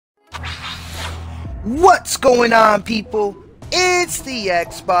What's going on, people? It's the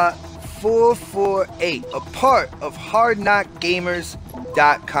Xbot 448, a part of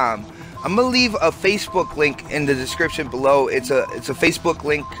HardKnockGamers.com. I'm gonna leave a Facebook link in the description below. It's a Facebook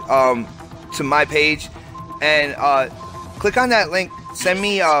link to my page, and click on that link. Send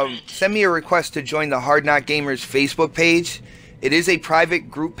me a request to join the Hard Knock Gamers Facebook page. It is a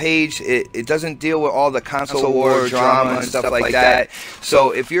private group page. It doesn't deal with all the console war drama and stuff like that. So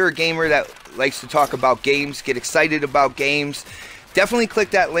if you're a gamer that likes to talk about games, get excited about games, definitely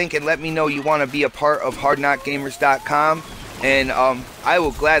click that link and let me know you want to be a part of HardKnockGamers.com, and I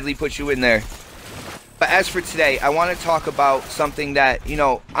will gladly put you in there. But as for today, I want to talk about something that, you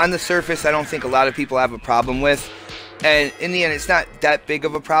know, on the surface I don't think a lot of people have a problem with, and in the end it's not that big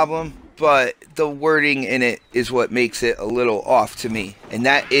of a problem, but the wording in it is what makes it a little off to me, and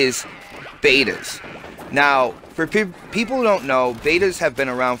that is betas. Now, for people who don't know, betas have been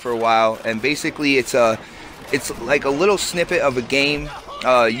around for a while, and basically it's like a little snippet of a game,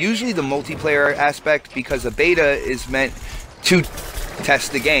 usually the multiplayer aspect, because a beta is meant to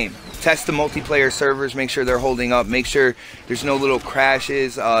test the game, test the multiplayer servers, make sure they're holding up, make sure there's no little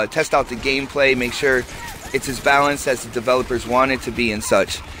crashes, test out the gameplay, make sure it's as balanced as the developers want it to be and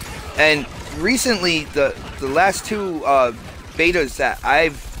such. And recently, the last two betas that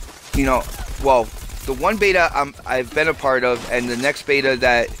I've, well, the one beta I've been a part of, and the next beta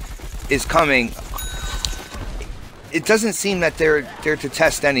that is coming, it doesn't seem that they're to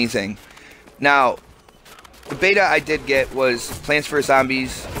test anything. Now, the beta I did get was Plants vs.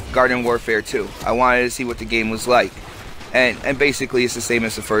 Zombies Garden Warfare 2. I wanted to see what the game was like, and basically it's the same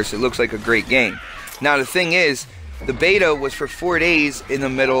as the first. It looks like a great game. Now the thing is, the beta was for 4 days in the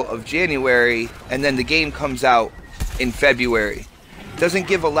middle of January, and then the game comes out in February. Doesn't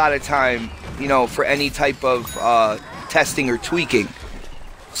give a lot of time, you know, for any type of testing or tweaking.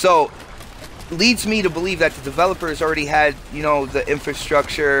 So, leads me to believe that the developers already had, you know, the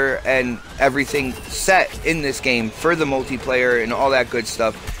infrastructure and everything set in this game for the multiplayer and all that good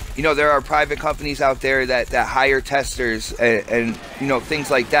stuff. You know, there are private companies out there that hire testers and you know, things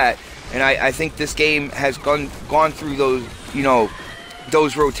like that. And I think this game has gone through those, you know,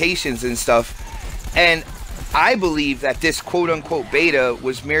 those rotations and stuff. And I believe that this quote-unquote beta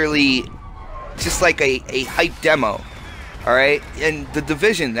was merely just like a hype demo. Alright? And the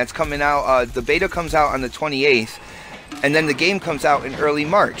Division that's coming out, the beta comes out on the 28th. And then the game comes out in early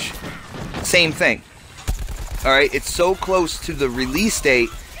March. Same thing. Alright? It's so close to the release date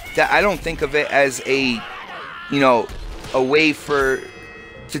that I don't think of it as a, you know, a way to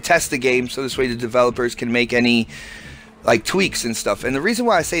test the game, so this way the developers can make any like tweaks and stuff. And the reason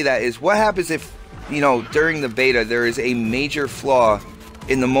why I say that is, what happens if, you know, during the beta there is a major flaw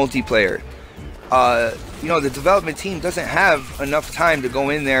in the multiplayer? You know, the development team doesn't have enough time to go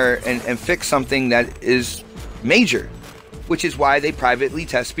in there and fix something that is major, which is why they privately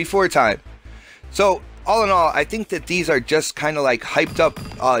test before time. So all in all, I think that these are just kind of like hyped up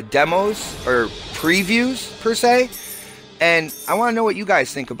demos or previews per se. And I want to know what you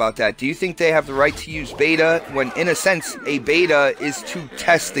guys think about that. Do you think they have the right to use beta when, in a sense, a beta is to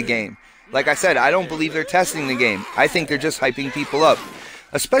test the game? Like I said, I don't believe they're testing the game. I think they're just hyping people up.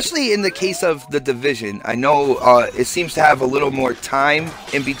 Especially in the case of the Division. I know it seems to have a little more time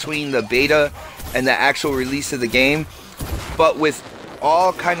in between the beta and the actual release of the game. But with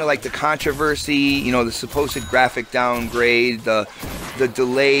all kind of like the controversy, you know, the supposed graphic downgrade, the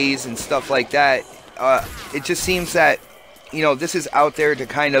delays and stuff like that, it just seems that, you know, this is out there to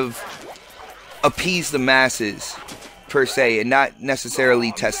kind of appease the masses, per se, and not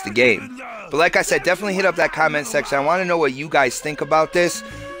necessarily test the game. But like I said, definitely hit up that comment section. I want to know what you guys think about this.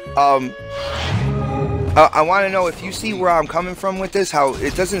 I want to know if you see where I'm coming from with this, how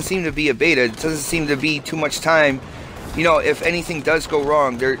it doesn't seem to be a beta. It doesn't seem to be too much time. You know, if anything does go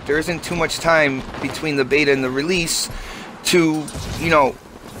wrong, there isn't too much time between the beta and the release to, you know,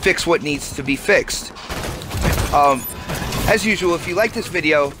 fix what needs to be fixed. As usual, if you like this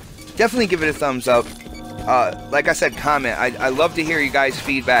video, definitely give it a thumbs up. Like I said, comment. I love to hear you guys'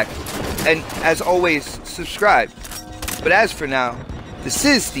 feedback. And as always, subscribe. But as for now, this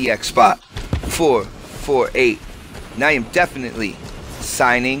is the Xbot 448. And I am definitely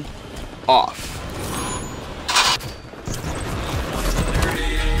signing off.